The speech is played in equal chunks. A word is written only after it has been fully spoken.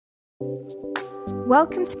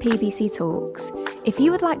Welcome to PBC Talks. If you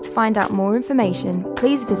would like to find out more information,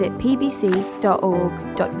 please visit pbc.org.uk.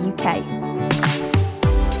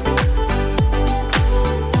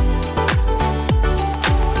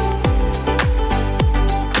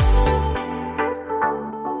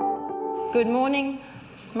 Good morning.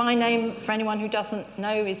 My name, for anyone who doesn't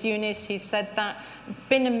know, is Eunice. He said that. I've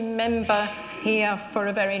been a member here for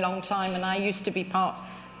a very long time, and I used to be part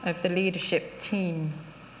of the leadership team.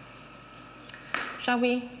 Shall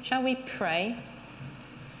we pray?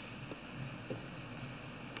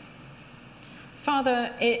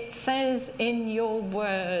 Father, it says in your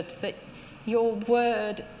word that your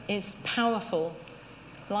word is powerful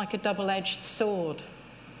like a double-edged sword.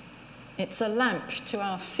 It's a lamp to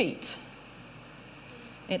our feet.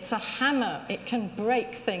 It's a hammer. It can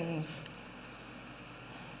break things.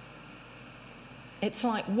 It's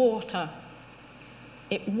like water.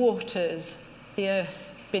 It waters the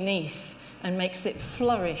earth beneath and makes it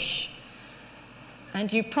flourish.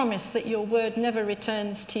 And you promise that your word never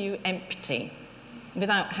returns to you empty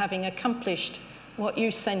without having accomplished what you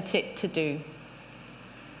sent it to do.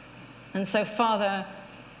 And so, Father,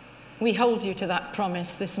 we hold you to that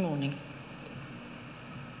promise this morning.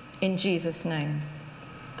 In Jesus' name,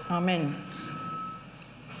 amen.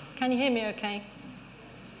 Can you hear me okay?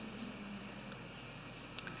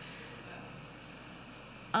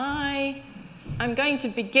 I'm going to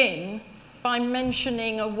begin by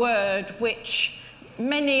mentioning a word which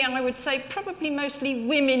many, I would say probably mostly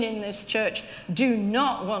women in this church, do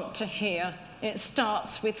not want to hear. It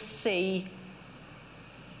starts with C.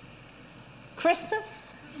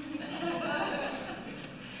 Christmas?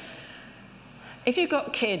 If you've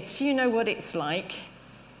got kids, you know what it's like.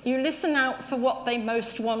 You listen out for what they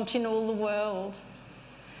most want in all the world,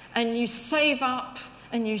 and you save up,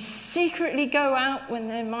 and you secretly go out when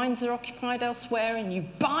their minds are occupied elsewhere, and you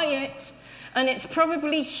buy it, and it's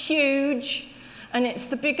probably huge, and it's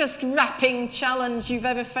the biggest wrapping challenge you've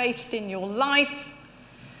ever faced in your life,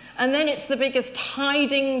 and then it's the biggest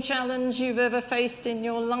hiding challenge you've ever faced in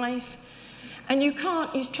your life. And you try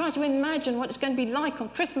to imagine what it's going to be like on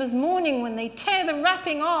Christmas morning when they tear the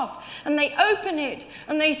wrapping off and they open it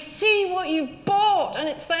and they see what you've bought, and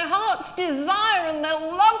it's their heart's desire and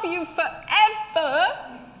they'll love you forever.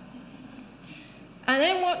 And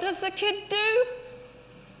then what does the kid do?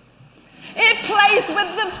 It plays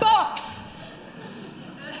with the box.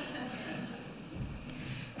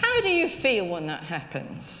 How do you feel when that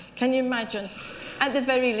happens? Can you imagine? At the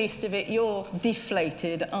very least of it, you're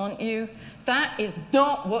deflated, aren't you? That is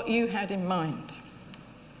not what you had in mind.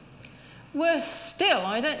 Worse still,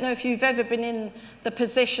 I don't know if you've ever been in the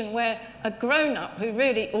position where a grown-up who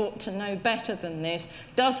really ought to know better than this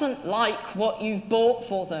doesn't like what you've bought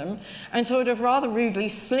for them and sort of rather rudely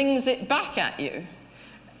slings it back at you.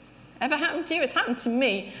 Ever happened to you? It's happened to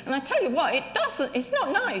me. And I tell you what, it's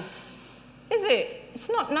not nice, is it? It's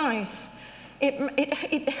not nice.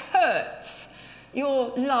 It hurts.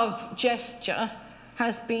 Your love gesture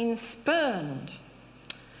has been spurned.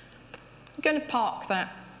 I'm going to park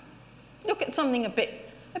that. Look at something a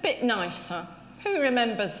bit nicer. Who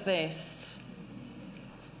remembers this?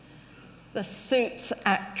 The Suits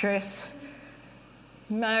actress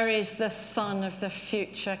marries the son of the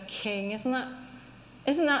future king. Isn't that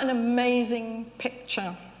an amazing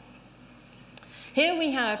picture? Here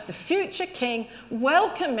we have the future king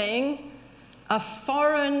welcoming a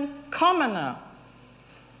foreign commoner.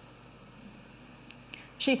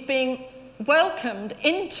 She's being welcomed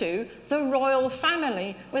into the royal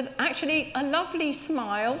family with actually a lovely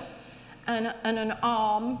smile and an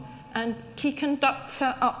arm, and he conducts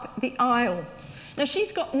her up the aisle. Now,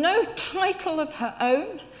 she's got no title of her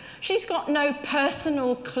own. She's got no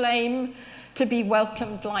personal claim to be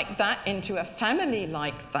welcomed like that into a family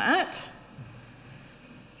like that.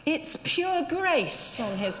 It's pure grace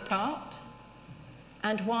on his part.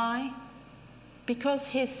 And why? Because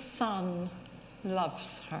his son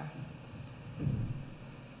loves her.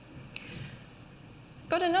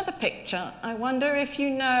 Got another picture. I wonder if you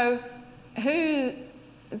know who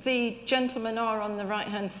the gentlemen are on the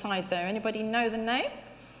right-hand side there. Anybody know the name?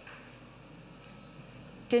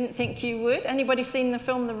 Didn't think you would. Anybody seen the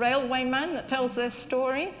film The Railway Man that tells their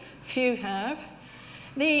story? Few have.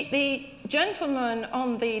 The gentleman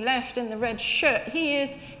on the left in the red shirt, he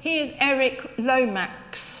is Eric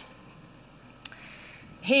Lomax.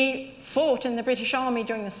 He fought in the British Army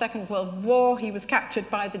during the Second World War. He was captured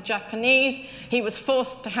by the Japanese. He was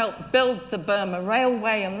forced to help build the Burma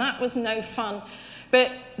Railway, and that was no fun.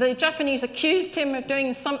 But the Japanese accused him of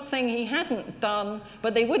doing something he hadn't done,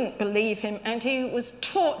 but they wouldn't believe him, and he was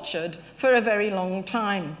tortured for a very long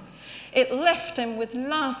time. It left him with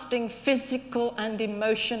lasting physical and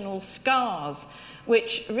emotional scars,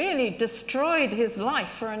 which really destroyed his life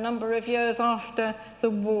for a number of years after the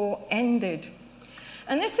war ended.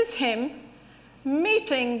 And this is him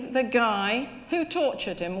meeting the guy who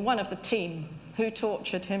tortured him, one of the team who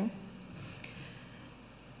tortured him.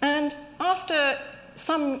 And after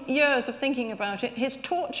some years of thinking about it, his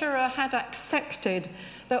torturer had accepted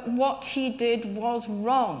that what he did was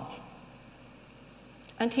wrong.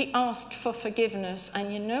 And he asked for forgiveness.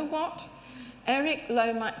 And you know what? Eric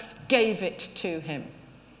Lomax gave it to him.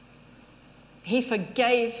 He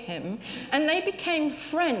forgave him, and they became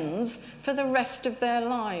friends for the rest of their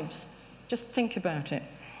lives. Just think about it.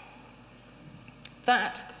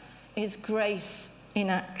 That is grace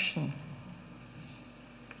in action.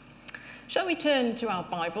 Shall we turn to our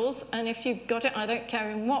Bibles? And if you've got it, I don't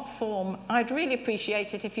care in what form, I'd really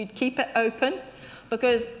appreciate it if you'd keep it open,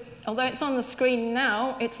 because although it's on the screen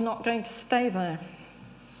now, it's not going to stay there.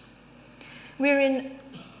 We're in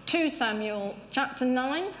 2 Samuel chapter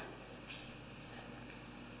 9.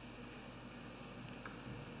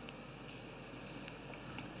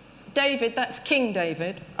 David, that's King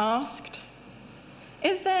David, asked,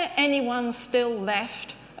 "Is there anyone still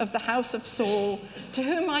left of the house of Saul to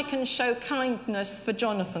whom I can show kindness for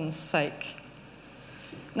Jonathan's sake?"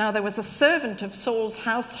 Now there was a servant of Saul's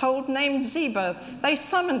household named Ziba. They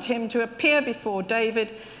summoned him to appear before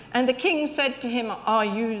David, and the king said to him, "Are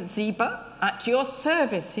you Ziba?" "At your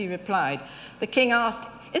service," he replied. The king asked,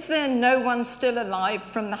 "Is there no one still alive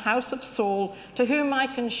from the house of Saul to whom I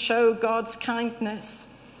can show God's kindness?"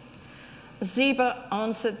 Ziba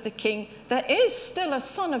answered the king, "There is still a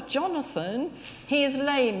son of Jonathan. He is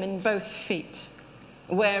lame in both feet."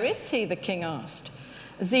 "Where is he?" the king asked.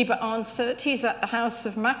 Ziba answered, "He's at the house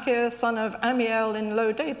of Machir, son of Ammiel in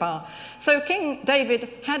Lo-debar." So King David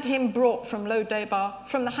had him brought from Lo-debar,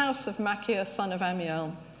 from the house of Machir, son of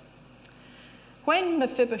Ammiel. When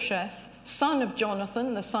Mephibosheth, son of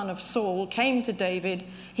Jonathan, the son of Saul, came to David,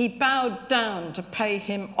 he bowed down to pay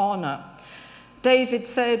him honor. David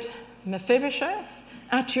said, "Mephibosheth,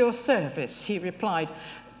 at your service," he replied.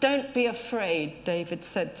 "Don't be afraid," David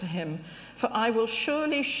said to him, "for I will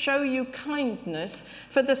surely show you kindness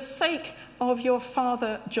for the sake of your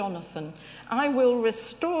father Jonathan. I will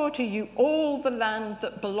restore to you all the land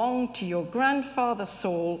that belonged to your grandfather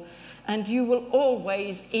Saul, and you will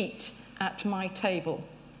always eat at my table."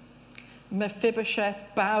 Mephibosheth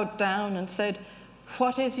bowed down and said,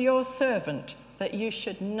 "What is your servant that you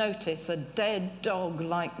should notice a dead dog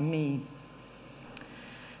like me?"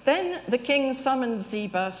 Then the king summoned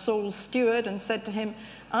Ziba, Saul's steward, and said to him,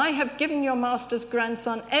 "I have given your master's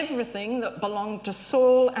grandson everything that belonged to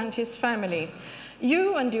Saul and his family.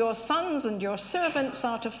 You and your sons and your servants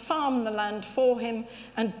are to farm the land for him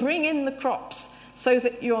and bring in the crops so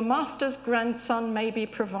that your master's grandson may be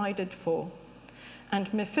provided for.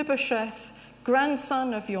 And Mephibosheth,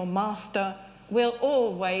 grandson of your master, will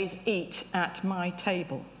always eat at my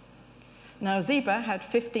table." Now Ziba had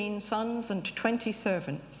 15 sons and 20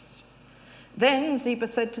 servants. Then Ziba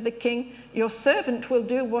said to the king, "Your servant will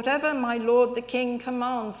do whatever my lord the king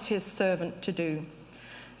commands his servant to do."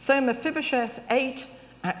 So Mephibosheth ate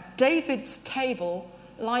at David's table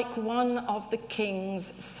like one of the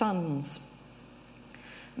king's sons.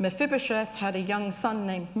 Mephibosheth had a young son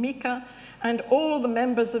named Micah, and all the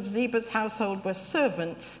members of Ziba's household were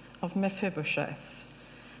servants of Mephibosheth.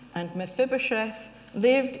 And Mephibosheth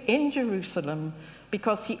lived in Jerusalem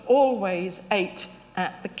because he always ate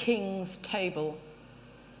at the king's table.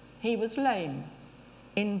 He was lame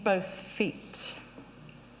in both feet.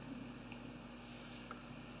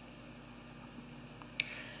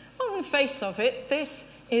 On the face of it, this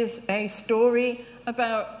is a story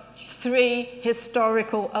about 3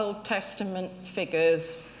 historical Old Testament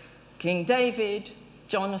figures: King David,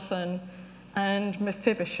 Jonathan, and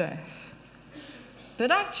Mephibosheth.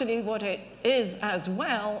 But actually what it is as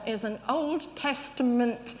well is an Old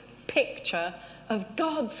Testament picture of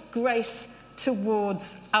God's grace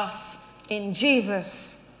towards us in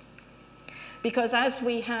Jesus. Because as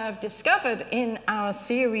we have discovered in our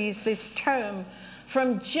series this term,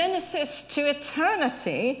 from Genesis to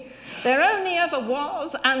eternity, there only ever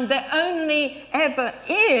was and there only ever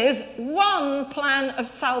is one plan of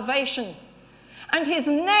salvation. And his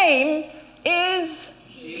name is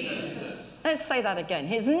Jesus. Let's say that again.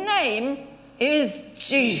 His name is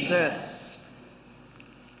Jesus.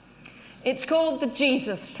 It's called the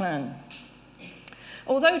Jesus plan.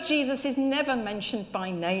 Although Jesus is never mentioned by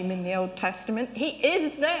name in the Old Testament, he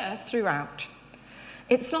is there throughout.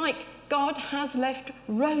 It's like God has left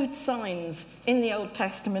road signs in the Old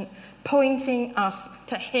Testament pointing us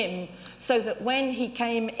to him so that when he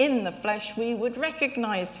came in the flesh, we would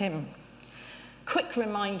recognize him. Quick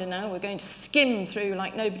reminder now, we're going to skim through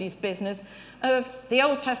like nobody's business of the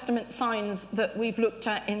Old Testament signs that we've looked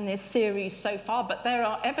at in this series so far, but there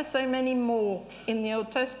are ever so many more in the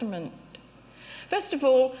Old Testament. First of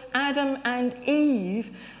all, Adam and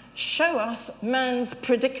Eve show us man's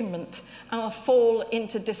predicament, our fall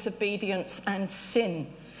into disobedience and sin.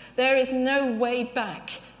 There is no way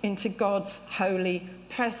back into God's holy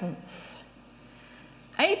presence.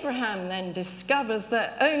 Abraham then discovers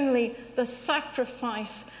that only the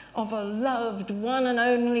sacrifice of a loved one and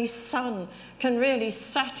only son can really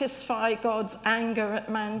satisfy God's anger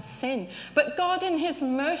at man's sin. But God in his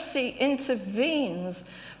mercy intervenes,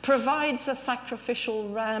 provides a sacrificial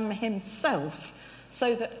ram himself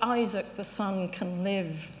so that Isaac the son can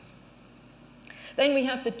live. Then we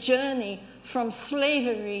have the journey from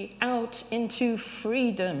slavery out into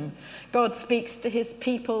freedom. God speaks to his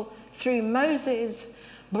people through Moses,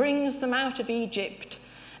 brings them out of Egypt,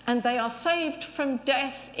 and they are saved from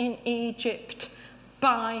death in Egypt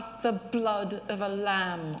by the blood of a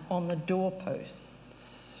lamb on the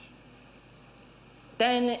doorposts.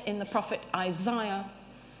 Then in the prophet Isaiah,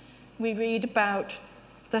 we read about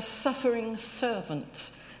the suffering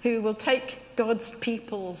servant who will take God's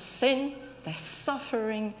people's sin, their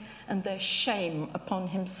suffering, and their shame upon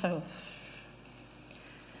himself.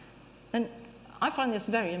 And I find this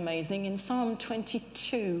very amazing. In Psalm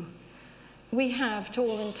 22, we have, to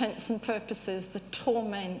all intents and purposes, the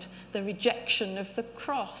torment, the rejection of the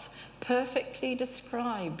cross, perfectly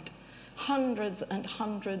described hundreds and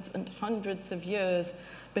hundreds and hundreds of years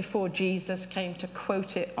before Jesus came to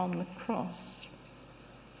quote it on the cross.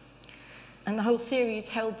 And the whole series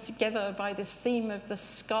held together by this theme of the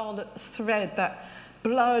scarlet thread, that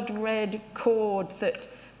blood-red cord that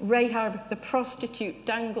Rahab the prostitute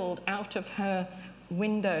dangled out of her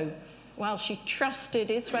window while she trusted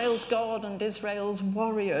Israel's God and Israel's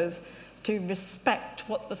warriors to respect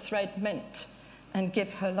what the thread meant and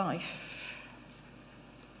give her life.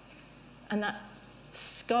 And that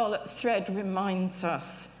scarlet thread reminds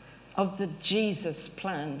us of the Jesus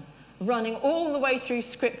plan, running all the way through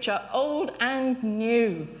Scripture, old and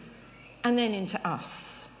new, and then into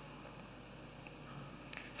us.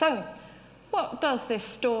 So, what does this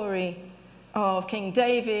story of King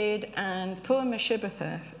David and poor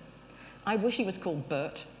Mephibosheth, I wish he was called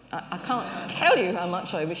Bert, I can't tell you how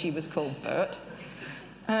much I wish he was called Bert,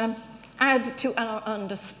 add to our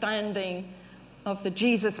understanding of the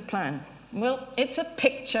Jesus plan? Well, it's a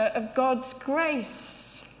picture of God's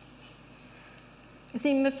grace. You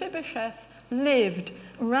see, Mephibosheth lived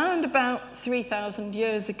around about 3,000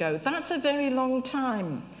 years ago. That's a very long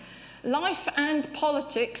time. Life and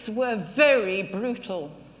politics were very brutal.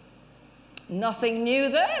 Nothing new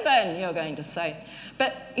there then, you're going to say.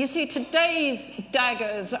 But you see, today's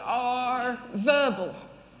daggers are verbal.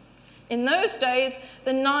 In those days,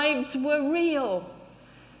 the knives were real.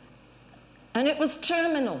 And it was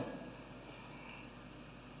terminal.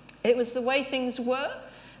 It was the way things were,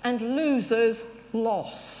 and losers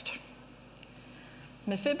lost.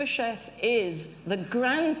 Mephibosheth is the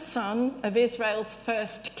grandson of Israel's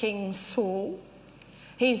first king, Saul.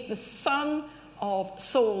 He's the son of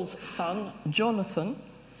Saul's son, Jonathan.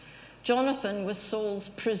 Jonathan was Saul's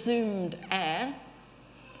presumed heir.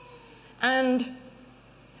 And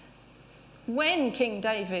when King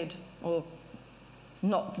David, or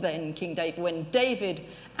not then King David, when David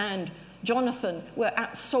and Jonathan were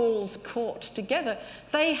at Saul's court together,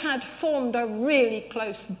 they had formed a really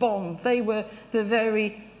close bond. They were the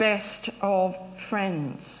very best of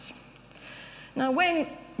friends. Now, when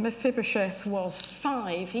Mephibosheth was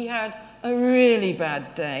 5, he had a really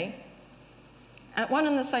bad day. At one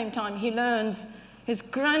and the same time, he learns his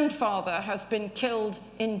grandfather has been killed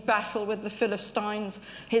in battle with the Philistines.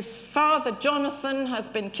 His father, Jonathan, has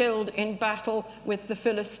been killed in battle with the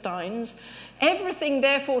Philistines. Everything,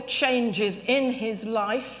 therefore, changes in his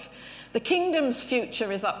life. The kingdom's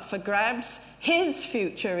future is up for grabs. His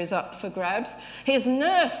future is up for grabs. His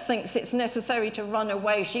nurse thinks it's necessary to run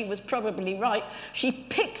away. She was probably right. She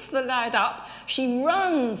picks the lad up. She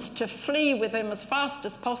runs to flee with him as fast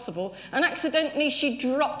as possible, and accidentally she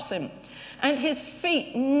drops him. And his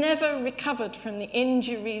feet never recovered from the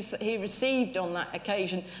injuries that he received on that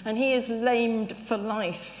occasion, and he is lamed for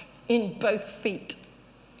life in both feet.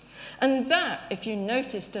 And that, if you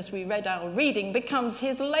noticed as we read our reading, becomes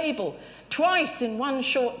his label. Twice in one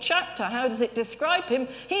short chapter, how does it describe him?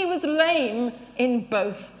 He was lame in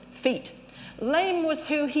both feet. Lame was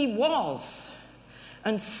who he was,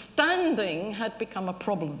 and standing had become a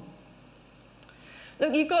problem.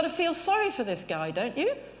 Look, you've got to feel sorry for this guy, don't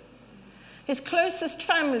you? His closest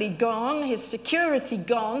family gone, his security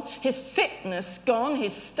gone, his fitness gone,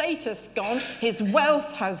 his status gone, his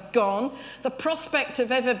wealth has gone. The prospect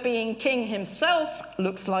of ever being king himself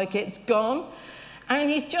looks like it's gone. And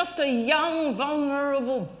he's just a young,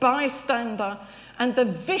 vulnerable bystander. And the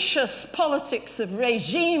vicious politics of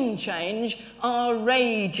regime change are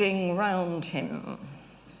raging round him.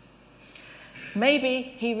 Maybe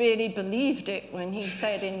he really believed it when he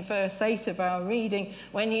said in verse 8 of our reading,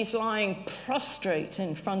 when he's lying prostrate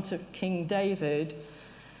in front of King David,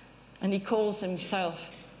 and he calls himself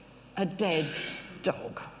a dead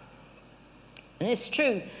dog. And it's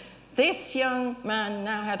true, this young man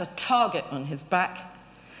now had a target on his back.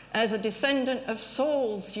 As a descendant of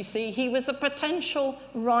Saul's, you see, he was a potential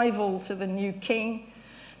rival to the new king.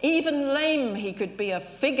 Even lame, he could be a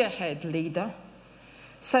figurehead leader.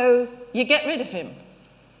 So you get rid of him.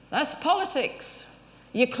 That's politics.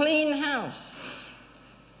 You clean house.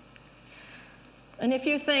 And if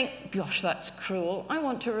you think, gosh, that's cruel, I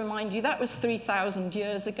want to remind you that was 3,000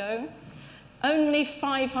 years ago. Only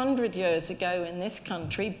 500 years ago in this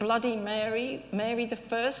country, Bloody Mary, Mary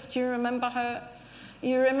I, do you remember her?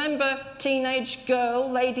 You remember teenage girl,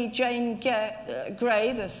 Lady Jane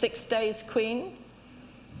Grey, the 6 Days Queen?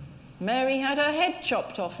 Mary had her head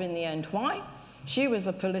chopped off in the end. Why? She was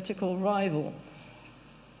a political rival.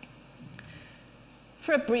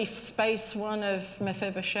 For a brief space, one of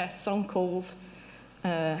Mephibosheth's uncles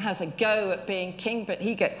has a go at being king, but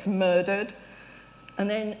he gets murdered. And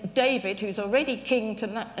then David, who's already king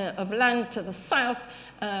of land to the south,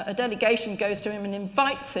 a delegation goes to him and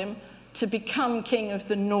invites him to become king of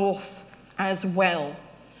the north as well.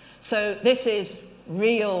 So this is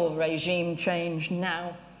real regime change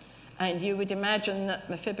now. And you would imagine that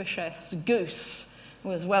Mephibosheth's goose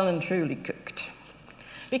was well and truly cooked.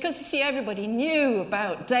 Because, you see, everybody knew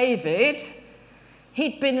about David.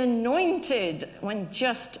 He'd been anointed when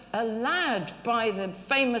just a lad by the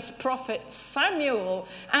famous prophet Samuel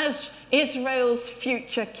as Israel's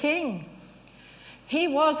future king. He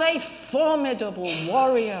was a formidable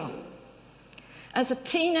warrior. As a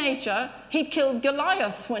teenager, he'd killed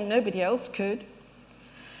Goliath when nobody else could.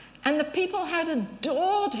 And the people had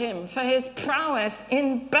adored him for his prowess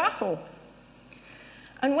in battle.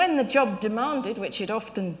 And when the job demanded, which it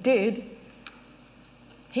often did,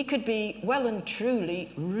 he could be well and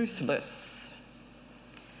truly ruthless.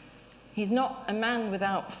 He's not a man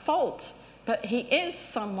without fault, but he is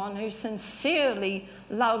someone who sincerely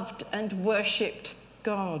loved and worshipped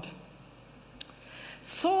God.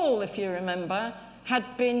 Saul, if you remember, had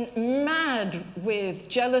been mad with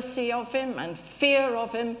jealousy of him and fear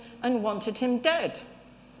of him and wanted him dead.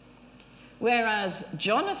 Whereas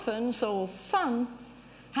Jonathan, Saul's son,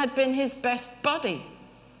 had been his best buddy.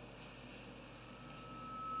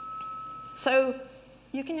 So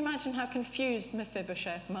you can imagine how confused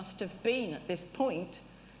Mephibosheth must have been at this point.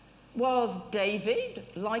 Was David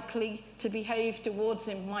likely to behave towards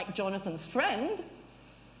him like Jonathan's friend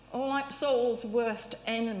or like Saul's worst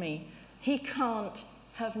enemy? He can't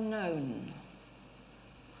have known.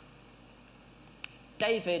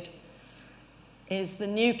 David is the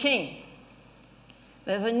new king.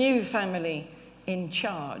 There's a new family in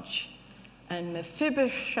charge. And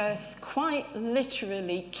Mephibosheth quite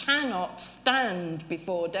literally cannot stand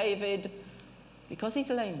before David because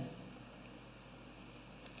he's lame.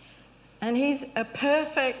 And he's a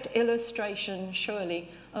perfect illustration, surely,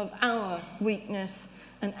 of our weakness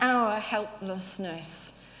and our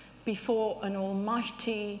helplessness before an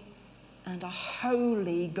almighty and a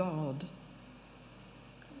holy God.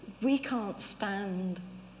 We can't stand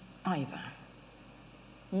either.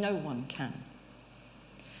 No one can.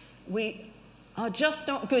 We are just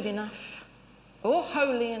not good enough or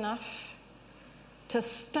holy enough to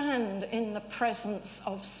stand in the presence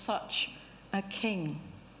of such a king.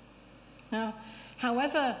 Now,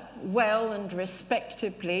 however well and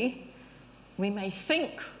respectably we may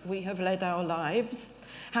think we have led our lives,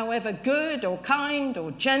 however good or kind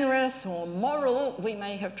or generous or moral we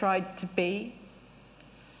may have tried to be,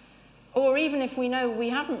 or even if we know we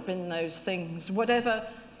haven't been those things, whatever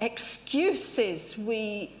excuses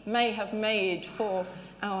we may have made for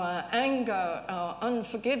our anger, our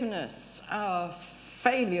unforgiveness, our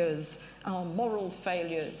failures, our moral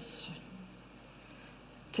failures,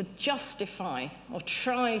 to justify or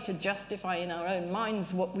try to justify in our own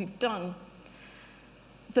minds what we've done,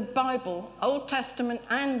 the Bible, Old Testament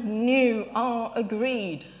and New, are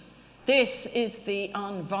agreed. This is the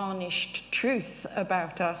unvarnished truth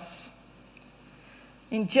about us.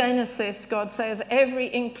 In Genesis, God says, every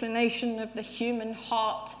inclination of the human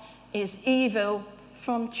heart is evil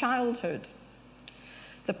from childhood.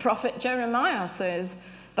 The prophet Jeremiah says,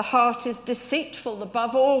 the heart is deceitful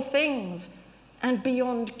above all things and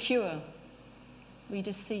beyond cure. We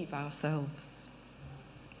deceive ourselves.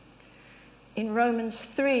 In Romans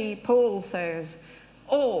 3, Paul says,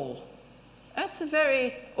 all. That's a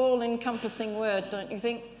very all-encompassing word, don't you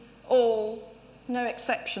think? All, no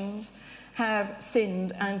exceptions, have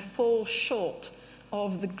sinned and fall short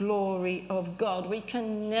of the glory of God. We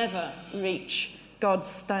can never reach God's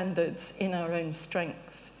standards in our own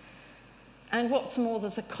strength. And what's more,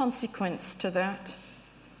 there's a consequence to that.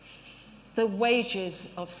 The wages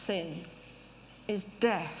of sin is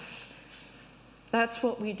death. That's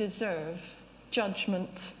what we deserve,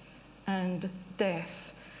 judgment and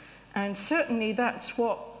death. And certainly that's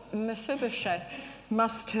what Mephibosheth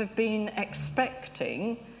must have been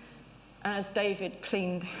expecting as David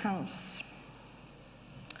cleaned house.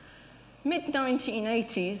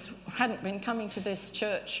 Mid-1980s, hadn't been coming to this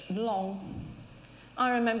church long.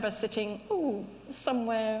 I remember sitting,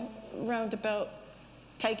 somewhere round about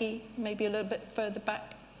Keggy, maybe a little bit further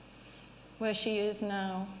back, where she is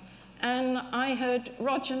now. And I heard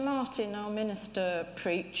Roger Martin, our minister,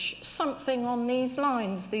 preach something on these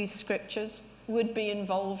lines. These scriptures would be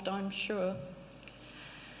involved, I'm sure.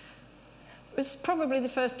 It was probably the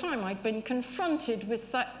first time I'd been confronted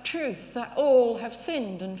with that truth, that all have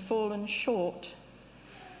sinned and fallen short.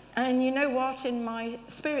 And you know what? In my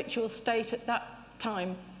spiritual state at that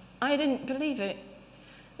time, I didn't believe it.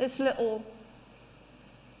 This little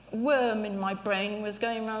worm in my brain was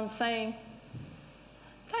going around saying,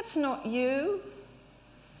 that's not you.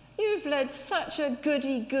 You've led such a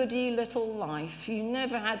goody-goody little life. You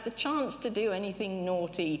never had the chance to do anything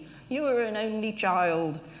naughty. You were an only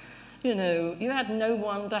child. You know, you had no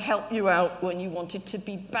one to help you out when you wanted to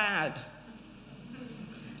be bad.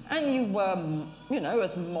 And you were,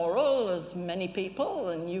 as moral as many people,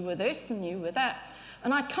 and you were this and you were that.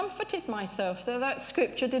 And I comforted myself that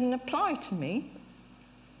scripture didn't apply to me.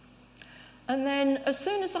 And then as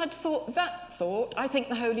soon as I'd thought that thought, I think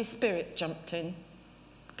the Holy Spirit jumped in.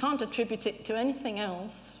 Can't attribute it to anything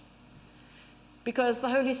else. Because the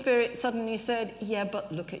Holy Spirit suddenly said, yeah,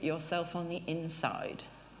 but look at yourself on the inside.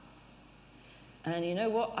 And you know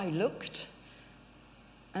what? I looked.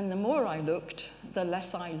 And the more I looked, the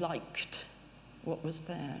less I liked what was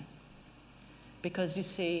there. Because you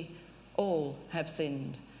see, all have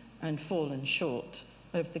sinned and fallen short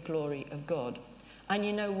of the glory of God. And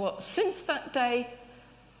you know what? Since that day,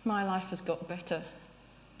 my life has got better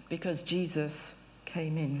because Jesus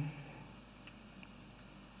came in.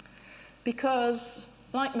 Because,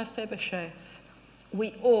 like Mephibosheth,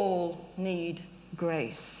 we all need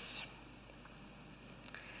grace.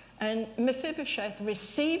 And Mephibosheth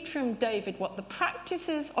received from David what the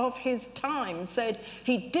practices of his time said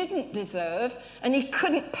he didn't deserve and he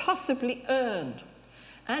couldn't possibly earn.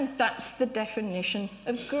 And that's the definition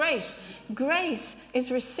of grace. Grace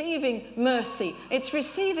is receiving mercy. It's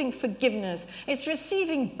receiving forgiveness. It's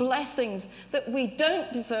receiving blessings that we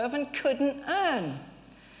don't deserve and couldn't earn.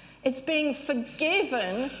 It's being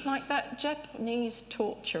forgiven, like that Japanese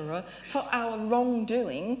torturer, for our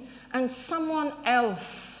wrongdoing, and someone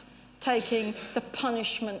else taking the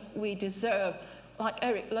punishment we deserve. Like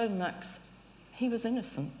Eric Lomax, he was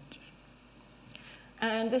innocent.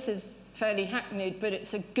 And this is fairly hackneyed, but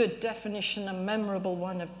it's a good definition, a memorable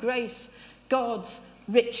one of grace, God's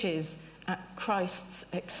riches at Christ's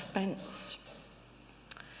expense.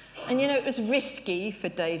 And it was risky for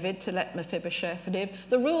David to let Mephibosheth live.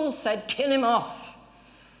 The rules said, kill him off.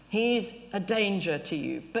 He's a danger to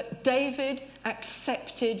you. But David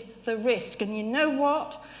accepted the risk. And you know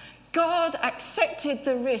what? God accepted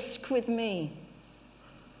the risk with me.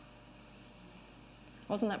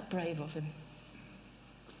 Wasn't that brave of him?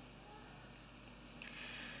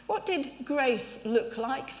 What did grace look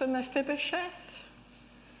like for Mephibosheth?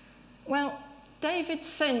 Well, David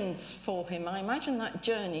sends for him. I imagine that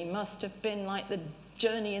journey must have been like the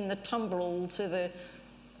journey in the tumbrel to the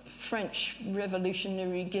French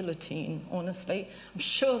revolutionary guillotine, honestly. I'm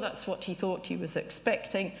sure that's what he thought he was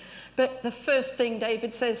expecting. But the first thing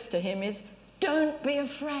David says to him is, don't be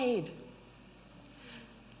afraid.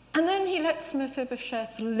 And then he lets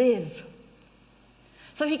Mephibosheth live.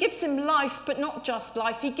 So he gives him life, but not just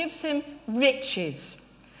life. He gives him riches.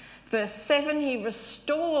 Verse 7, he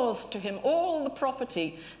restores to him all the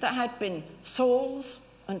property that had been Saul's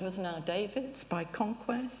and was now David's by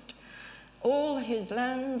conquest. All his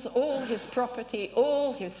lands, all his property,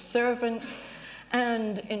 all his servants.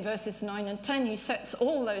 And in verses 9 and 10, he sets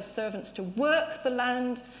all those servants to work the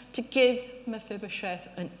land to give Mephibosheth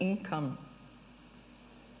an income.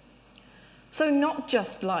 So not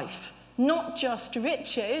just life, not just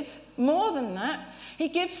riches, more than that, he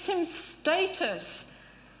gives him status.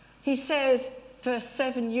 He says, verse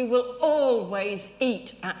 7, you will always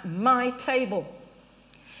eat at my table.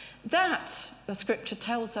 That, the scripture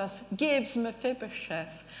tells us, gives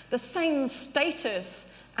Mephibosheth the same status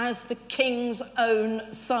as the king's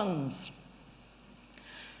own sons.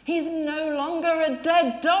 He's no longer a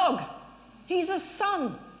dead dog. He's a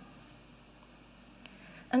son.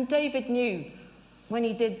 And David knew when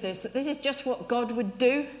he did this that this is just what God would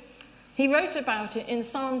do. He wrote about it in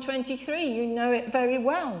Psalm 23. You know it very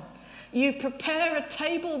well. You prepare a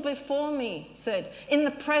table before me, he said, in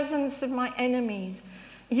the presence of my enemies.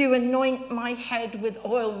 You anoint my head with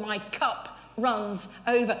oil, my cup runs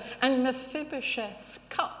over. And Mephibosheth's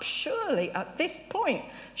cup surely at this point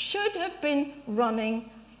should have been running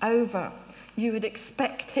over. You would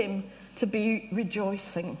expect him to be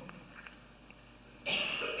rejoicing.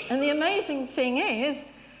 And the amazing thing is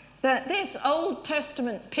that this Old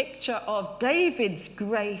Testament picture of David's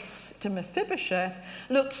grace to Mephibosheth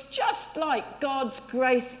looks just like God's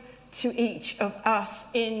grace to each of us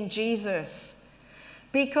in Jesus.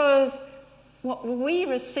 Because what we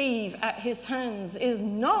receive at his hands is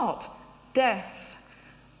not death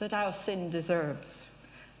that our sin deserves,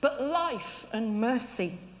 but life and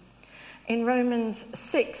mercy. In Romans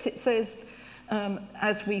 6 it says,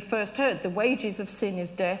 as we first heard, the wages of sin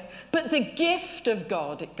is death, but the gift of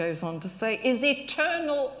God, it goes on to say, is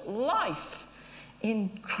eternal life in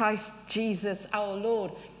Christ Jesus our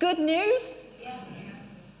Lord. Good news? Yeah.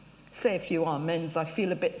 Say a few amens. I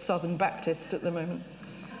feel a bit Southern Baptist at the moment.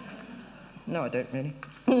 No, I don't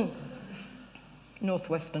really.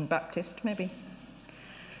 Northwestern Baptist, maybe.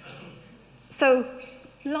 So,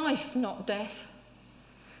 life, not death.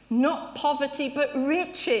 Not poverty, but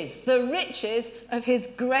riches, the riches of his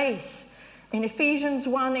grace. In Ephesians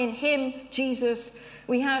 1, in him, Jesus,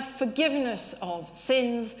 we have forgiveness of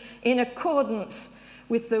sins in accordance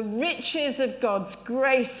with the riches of God's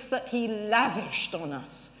grace that he lavished on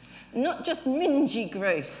us. Not just mingy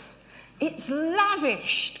grace, it's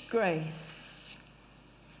lavished grace.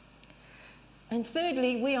 And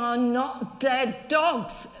thirdly, we are not dead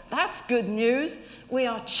dogs. That's good news. We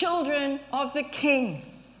are children of the King.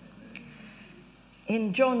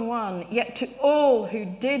 In John 1, yet to all who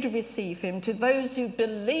did receive him, to those who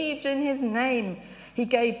believed in his name, he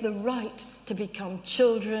gave the right to become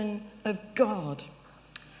children of God.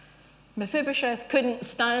 Mephibosheth couldn't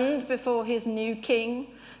stand before his new king,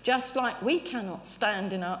 just like we cannot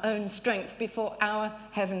stand in our own strength before our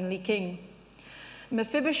heavenly king.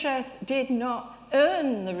 Mephibosheth did not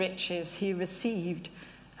earn the riches he received,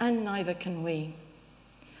 and neither can we.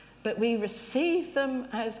 But we receive them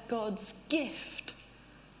as God's gift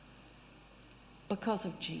because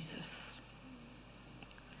of Jesus.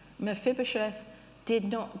 Mephibosheth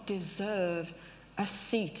did not deserve a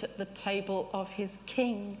seat at the table of his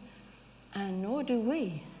king, and nor do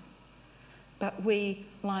we. But we,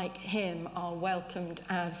 like him, are welcomed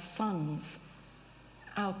as sons.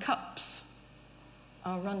 Our cups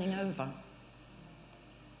are running over.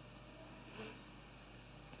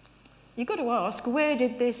 You've got to ask, where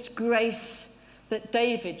did this grace that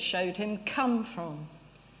David showed him come from?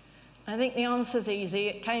 I think the answer's easy.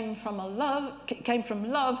 It came from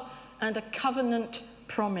love and a covenant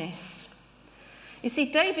promise. You see,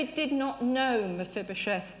 David did not know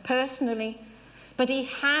Mephibosheth personally, but he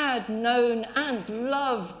had known and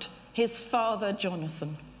loved his father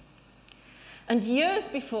Jonathan. And years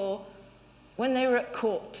before, when they were at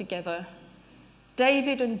court together,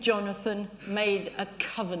 David and Jonathan made a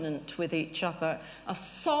covenant with each other, a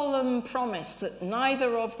solemn promise that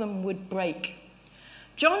neither of them would break.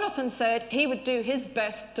 Jonathan said he would do his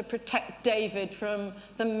best to protect David from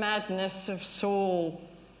the madness of Saul.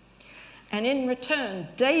 And in return,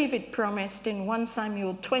 David promised in 1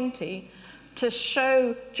 Samuel 20 to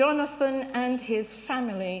show Jonathan and his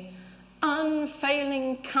family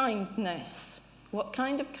unfailing kindness. What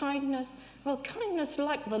kind of kindness? Well, kindness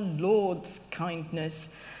like the Lord's kindness,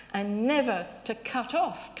 and never to cut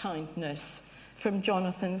off kindness from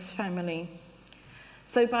Jonathan's family.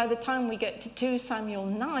 So by the time we get to 2 Samuel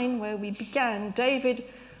 9, where we began, David,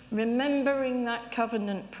 remembering that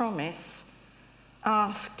covenant promise,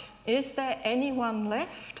 asked, "Is there anyone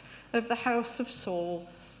left of the house of Saul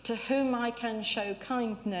to whom I can show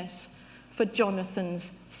kindness for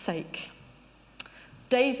Jonathan's sake?"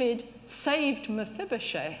 David saved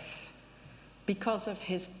Mephibosheth because of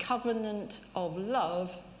his covenant of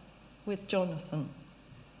love with Jonathan.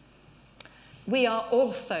 We are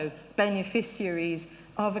also beneficiaries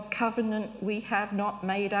of a covenant we have not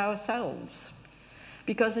made ourselves.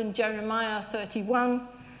 Because in Jeremiah 31,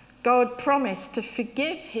 God promised to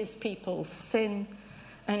forgive his people's sin,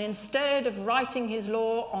 and instead of writing his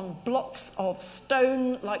law on blocks of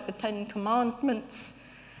stone like the Ten Commandments,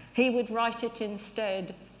 he would write it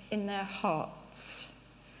instead in their hearts.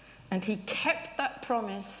 And he kept that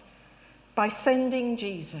promise by sending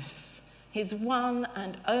Jesus, his one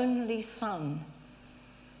and only Son,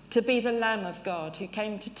 to be the Lamb of God who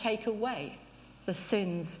came to take away the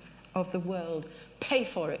sins of the world, pay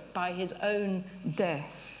for it by his own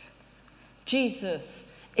death. Jesus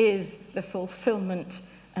is the fulfillment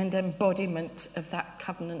and embodiment of that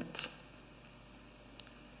covenant.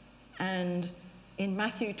 And in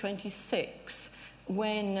Matthew 26,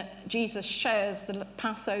 when Jesus shares the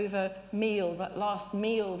Passover meal, that last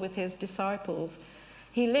meal with his disciples,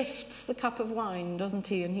 he lifts the cup of wine, doesn't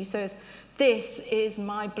he? And he says, "This is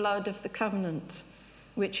my blood of the covenant,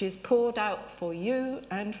 which is poured out for you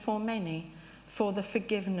and for many for the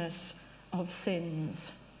forgiveness of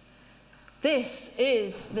sins." This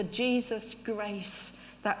is the Jesus grace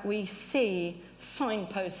that we see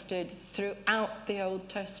signposted throughout the Old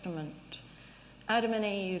Testament. Adam and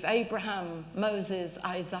Eve, Abraham, Moses,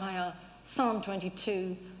 Isaiah, Psalm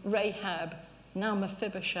 22, Rahab, now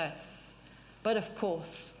Mephibosheth. But of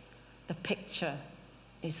course, the picture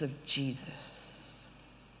is of Jesus.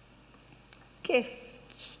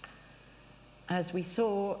 Gifts, as we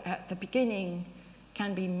saw at the beginning,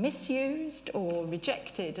 can be misused or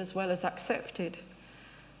rejected as well as accepted.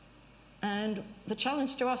 And the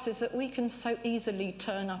challenge to us is that we can so easily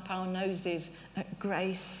turn up our noses at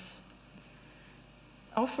grace.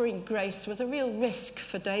 Offering grace was a real risk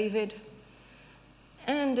for David.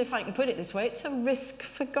 And if I can put it this way, it's a risk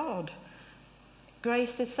for God.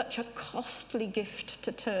 Grace is such a costly gift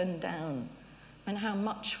to turn down, and how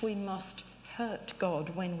much we must hurt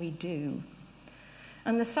God when we do.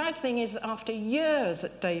 And the sad thing is that after years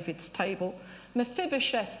at David's table,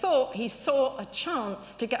 Mephibosheth thought he saw a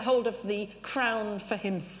chance to get hold of the crown for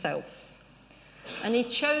himself. And he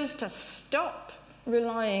chose to stop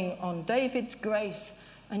relying on David's grace,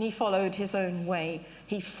 and he followed his own way.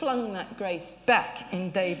 He flung that grace back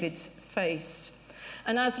in David's face.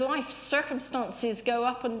 And as life's circumstances go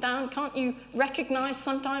up and down, can't you recognize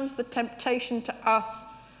sometimes the temptation to us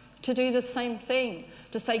to do the same thing?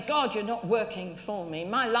 To say, God, you're not working for me.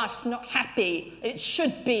 My life's not happy. It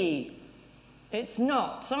should be. It's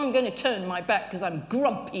not. So I'm going to turn my back because I'm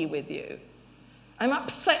grumpy with you. I'm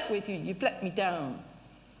upset with you. You've let me down.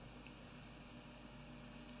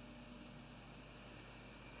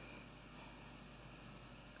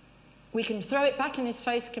 We can throw it back in his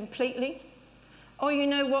face completely. Or you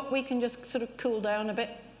know what? We can just sort of cool down a bit.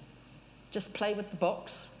 Just play with the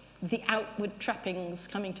box. The outward trappings,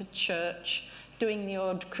 coming to church, doing the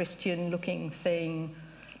odd Christian-looking thing,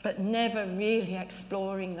 but never really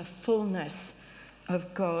exploring the fullness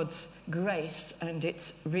of God's grace and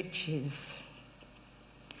its riches.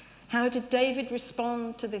 How did David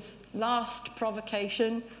respond to this last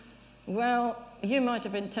provocation? Well, you might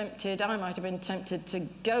have been tempted, I might have been tempted to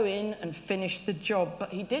go in and finish the job, but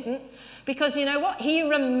he didn't, because you know what? He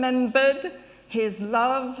remembered his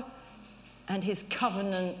love and his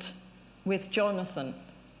covenant with Jonathan.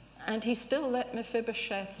 And he still let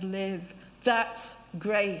Mephibosheth live. That's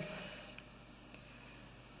grace.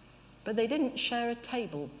 But they didn't share a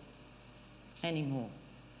table anymore.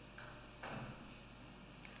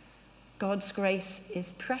 God's grace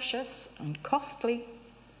is precious and costly.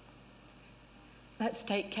 Let's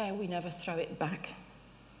take care we never throw it back.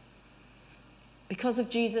 Because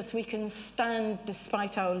of Jesus, we can stand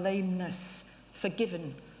despite our lameness,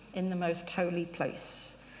 forgiven in the most holy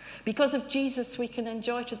place. Because of Jesus, we can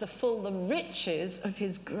enjoy to the full the riches of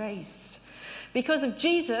his grace. Because of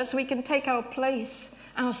Jesus, we can take our place,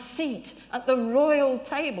 our seat at the royal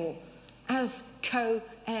table as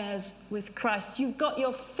co-heirs with Christ. You've got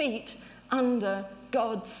your feet under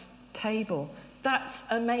God's table. That's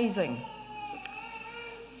amazing.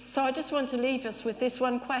 So I just want to leave us with this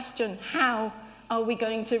one question. How are we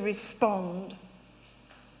going to respond?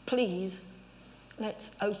 Please,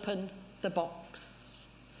 let's open the box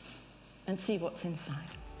and see what's inside.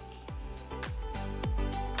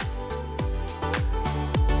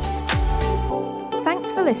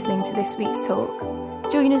 Thanks for listening to this week's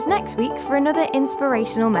talk. Join us next week for another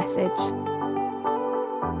inspirational message.